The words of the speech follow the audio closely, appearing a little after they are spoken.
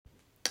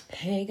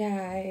Hey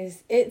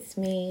guys, it's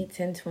me,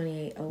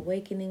 1028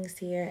 Awakenings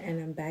here,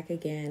 and I'm back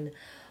again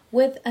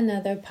with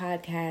another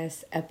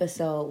podcast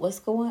episode. What's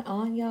going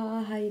on,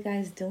 y'all? How you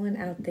guys doing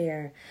out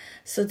there?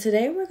 So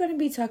today we're going to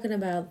be talking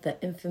about the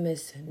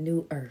infamous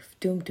New Earth.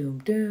 Doom,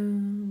 doom,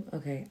 doom.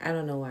 Okay, I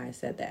don't know why I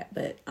said that,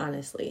 but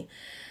honestly.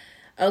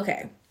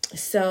 Okay,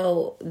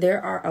 so there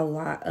are a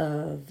lot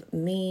of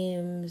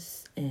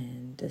memes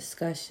and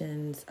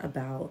discussions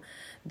about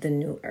the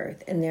New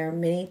Earth, and there are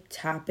many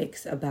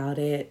topics about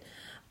it,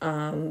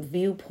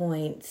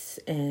 viewpoints,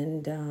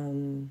 and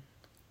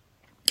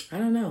I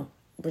don't know.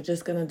 We're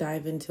just going to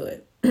dive into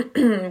it.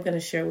 I'm going to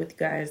share with you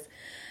guys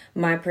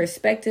my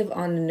perspective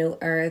on the New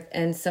Earth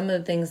and some of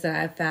the things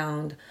that I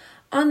found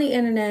on the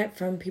internet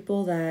from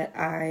people that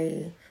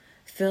I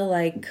feel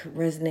like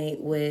resonate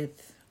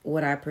with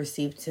what I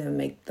perceive to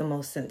make the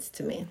most sense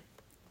to me.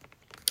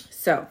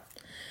 So,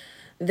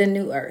 the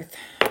New Earth.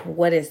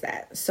 What is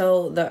that?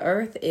 So, the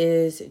Earth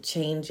is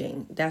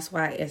changing. That's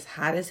why it's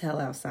hot as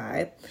hell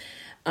outside.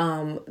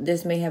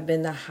 This may have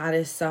been the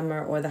hottest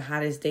summer or the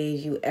hottest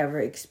days you ever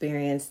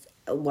experienced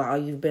while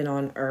you've been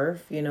on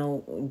Earth,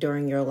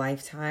 during your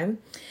lifetime.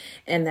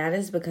 And that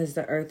is because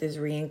the Earth is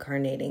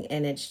reincarnating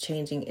and it's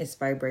changing its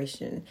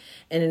vibration.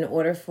 And in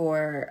order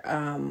for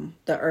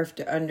the Earth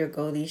to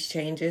undergo these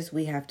changes,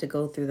 we have to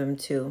go through them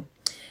too.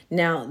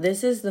 Now,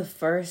 this is the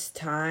first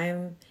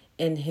time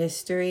in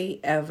history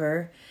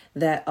ever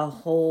that a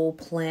whole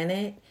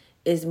planet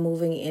is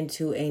moving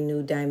into a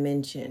new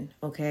dimension,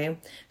 okay?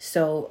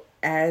 So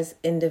as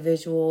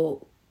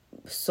individual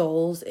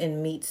souls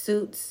in meat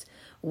suits,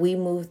 we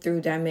move through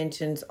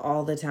dimensions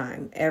all the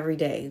time, every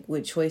day.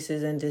 With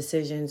choices and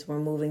decisions, we're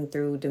moving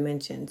through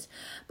dimensions.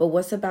 But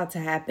what's about to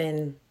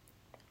happen,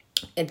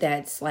 and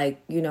that's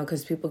like,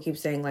 because people keep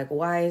saying like,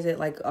 why is it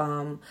like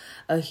a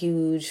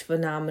huge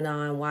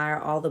phenomenon? Why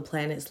are all the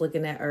planets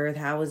looking at Earth?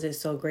 How is it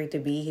so great to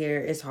be here?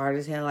 It's hard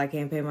as hell. I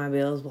can't pay my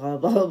bills, blah,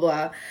 blah, blah,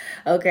 blah.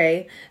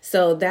 Okay,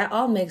 so that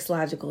all makes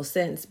logical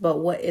sense. But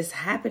what is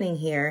happening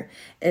here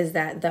is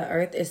that the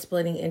Earth is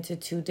splitting into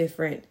two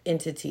different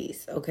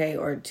entities, okay,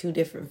 or two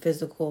different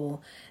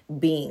physical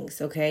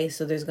beings, okay?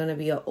 So there's going to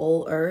be an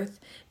old Earth,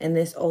 and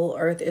this old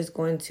Earth is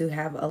going to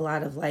have a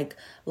lot of like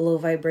low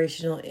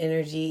vibrational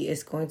energy.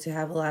 It's going to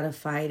have a lot of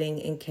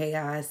fighting and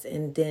chaos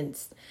and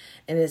dense,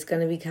 and it's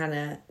going to be kind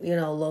of,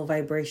 low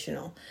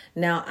vibrational.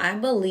 Now, I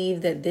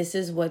believe that this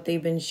is what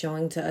they've been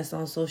showing to us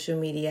on social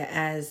media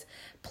as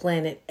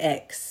Planet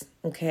X,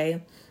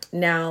 okay?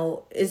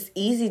 Now, it's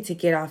easy to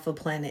get off of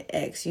Planet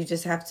X. You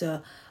just have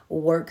to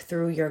work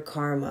through your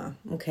karma,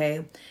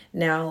 okay?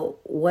 Now,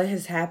 what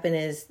has happened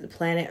is the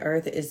planet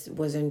Earth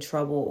was in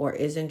trouble or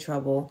is in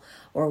trouble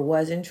or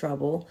was in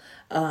trouble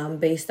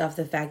based off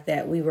the fact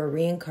that we were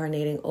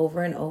reincarnating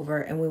over and over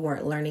and we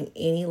weren't learning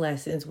any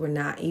lessons. We're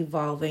not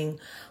evolving.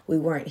 We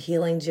weren't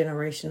healing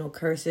generational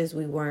curses.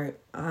 We weren't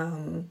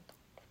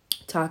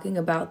talking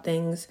about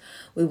things.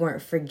 We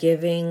weren't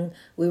forgiving.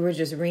 We were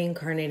just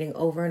reincarnating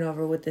over and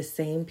over with the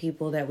same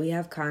people that we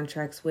have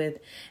contracts with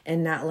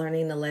and not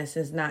learning the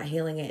lessons, not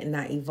healing it, and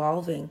not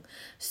evolving.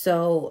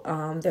 So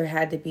there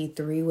had to be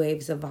 3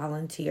 waves of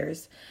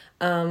volunteers.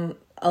 A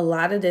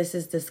lot of this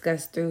is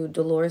discussed through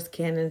Dolores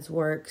Cannon's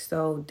work,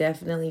 so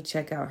definitely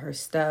check out her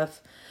stuff.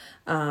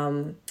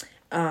 So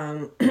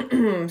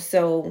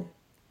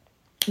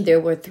there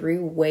were 3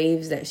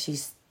 waves that she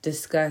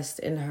discussed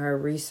in her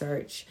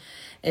research.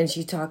 And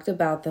she talked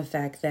about the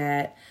fact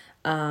that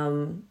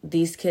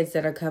these kids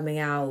that are coming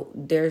out,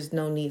 there's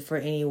no need for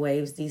any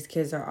waves. These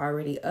kids are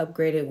already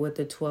upgraded with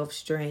the 12th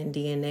strand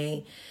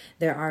DNA.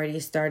 They're already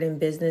starting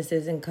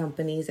businesses and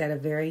companies at a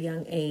very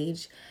young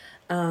age.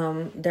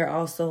 They're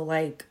also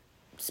like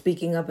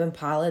speaking up in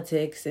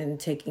politics and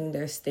taking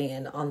their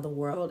stand on the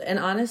world. And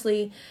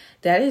honestly,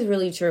 that is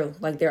really true.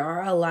 Like there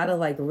are a lot of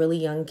like really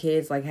young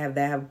kids like have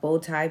bow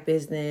tie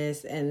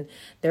business and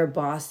they're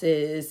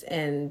bosses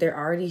and they're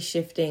already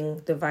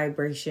shifting the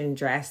vibration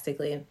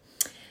drastically.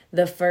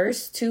 The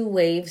first 2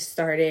 waves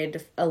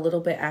started a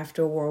little bit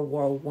after World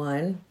War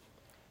I.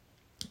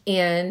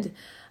 And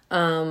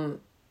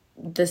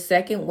the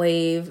second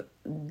wave,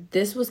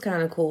 this was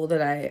kind of cool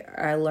that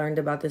I learned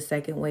about the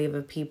second wave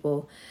of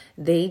people.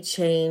 They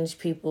change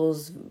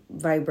people's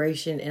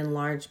vibration in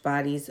large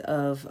bodies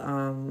of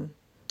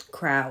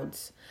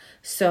crowds.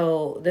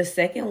 So the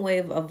second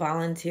wave of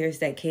volunteers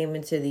that came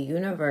into the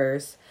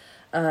universe,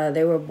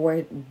 they were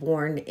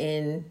born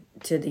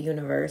into the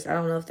universe. I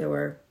don't know if they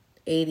were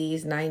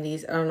 80s,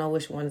 90s. I don't know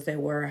which ones they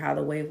were, how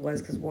the wave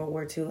was, because World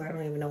War II, I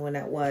don't even know when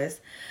that was.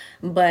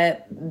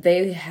 But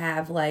they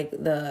have like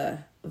the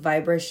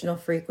vibrational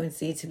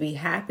frequency to be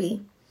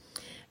happy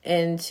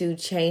and to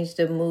change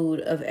the mood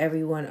of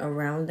everyone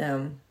around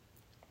them.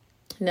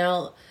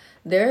 Now,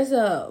 there's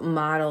a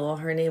model.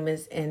 Her name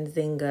is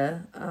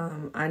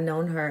Nzinga. I've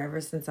known her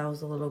ever since I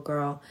was a little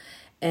girl.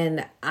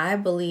 And I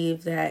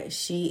believe that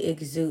she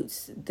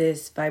exudes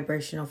this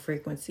vibrational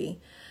frequency.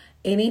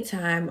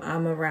 Anytime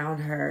I'm around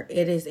her,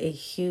 it is a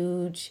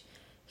huge,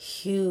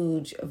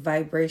 huge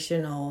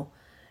vibrational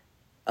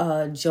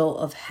a jolt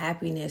of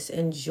happiness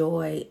and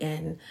joy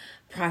and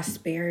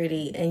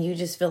prosperity, and you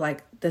just feel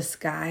like the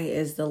sky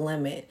is the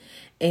limit,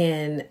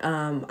 and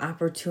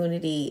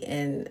opportunity,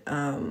 and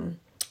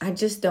I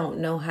just don't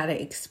know how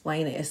to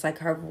explain it. It's like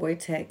her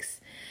vortex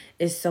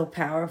is so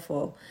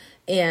powerful,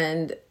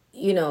 and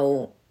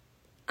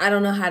I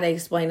don't know how to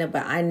explain it,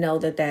 but I know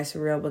that that's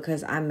real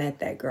because I met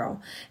that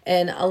girl.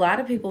 And a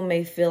lot of people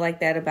may feel like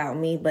that about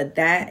me, but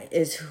that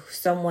is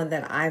someone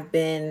that I've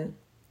been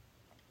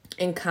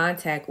in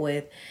contact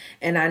with.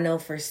 And I know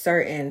for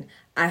certain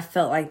I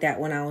felt like that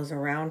when I was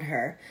around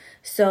her.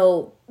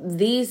 So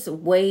these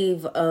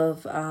wave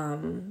of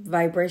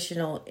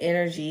vibrational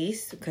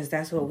energies, because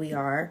that's what we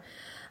are,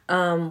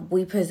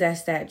 we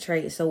possess that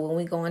trait. So when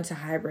we go into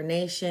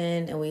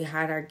hibernation and we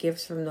hide our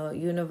gifts from the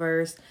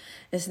universe,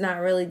 it's not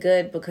really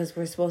good because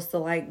we're supposed to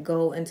like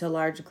go into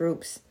large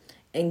groups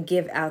and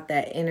give out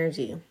that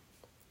energy.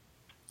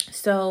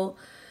 So,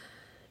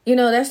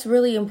 that's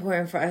really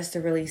important for us to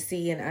really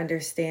see and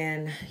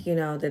understand,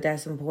 that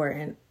that's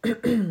important.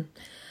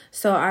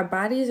 So our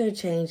bodies are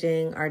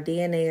changing, our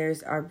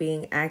DNAs are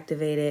being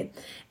activated,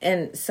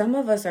 and some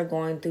of us are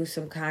going through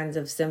some kinds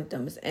of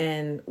symptoms,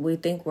 and we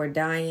think we're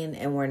dying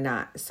and we're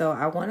not. So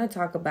I want to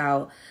talk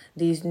about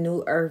these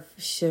new earth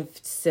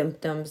shift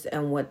symptoms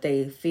and what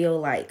they feel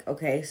like.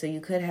 Okay, so you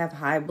could have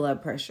high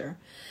blood pressure.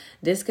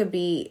 This could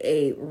be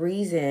a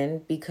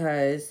reason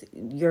because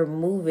you're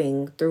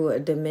moving through a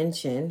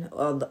dimension,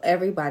 well,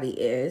 everybody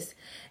is,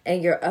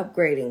 and you're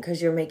upgrading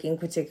because you're making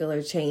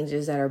particular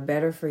changes that are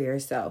better for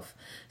yourself.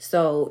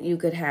 So you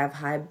could have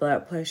high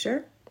blood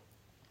pressure.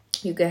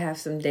 You could have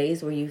some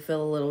days where you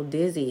feel a little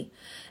dizzy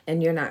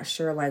and you're not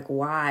sure like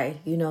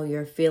why,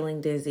 you're feeling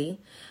dizzy.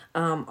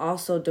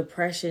 Also,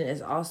 depression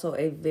is also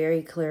a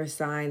very clear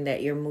sign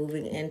that you're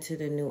moving into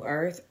the new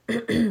earth.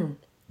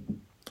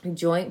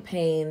 Joint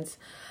pains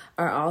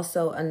are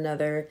also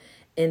another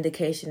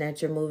indication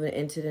that you're moving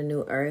into the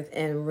new earth,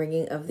 and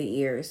ringing of the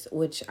ears,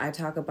 which I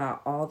talk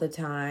about all the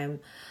time.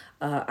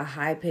 A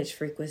high-pitched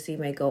frequency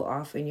may go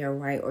off in your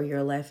right or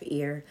your left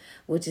ear,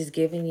 which is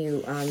giving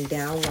you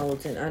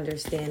downloads and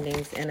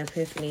understandings and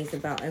epiphanies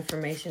about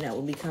information that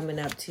will be coming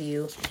up to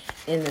you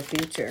in the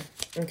future.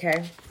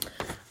 Okay?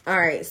 All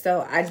right,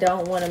 so I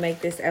don't want to make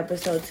this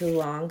episode too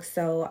long,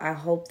 so I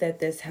hope that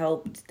this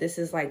helped. This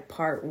is like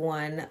part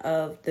 1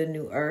 of the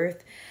new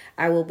earth.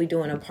 I will be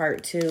doing a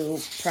part 2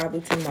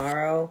 probably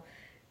tomorrow,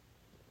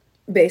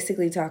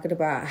 basically talking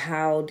about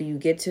how do you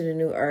get to the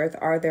new earth?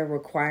 Are there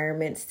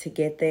requirements to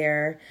get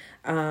there?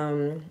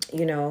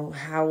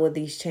 How will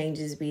these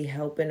changes be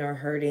helping or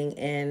hurting,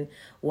 and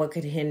what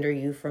could hinder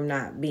you from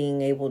not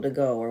being able to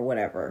go or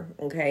whatever?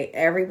 Okay,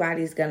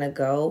 everybody's gonna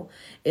go.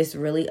 It's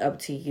really up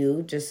to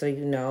you, just so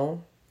you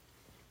know.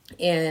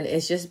 And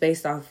it's just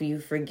based off you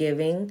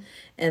forgiving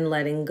and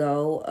letting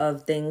go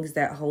of things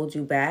that hold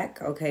you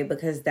back, okay?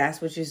 Because that's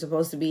what you're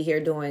supposed to be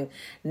here doing,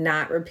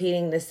 not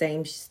repeating the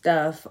same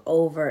stuff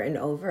over and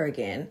over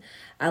again.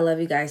 I love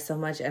you guys so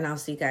much, and I'll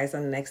see you guys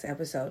on the next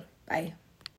episode. Bye.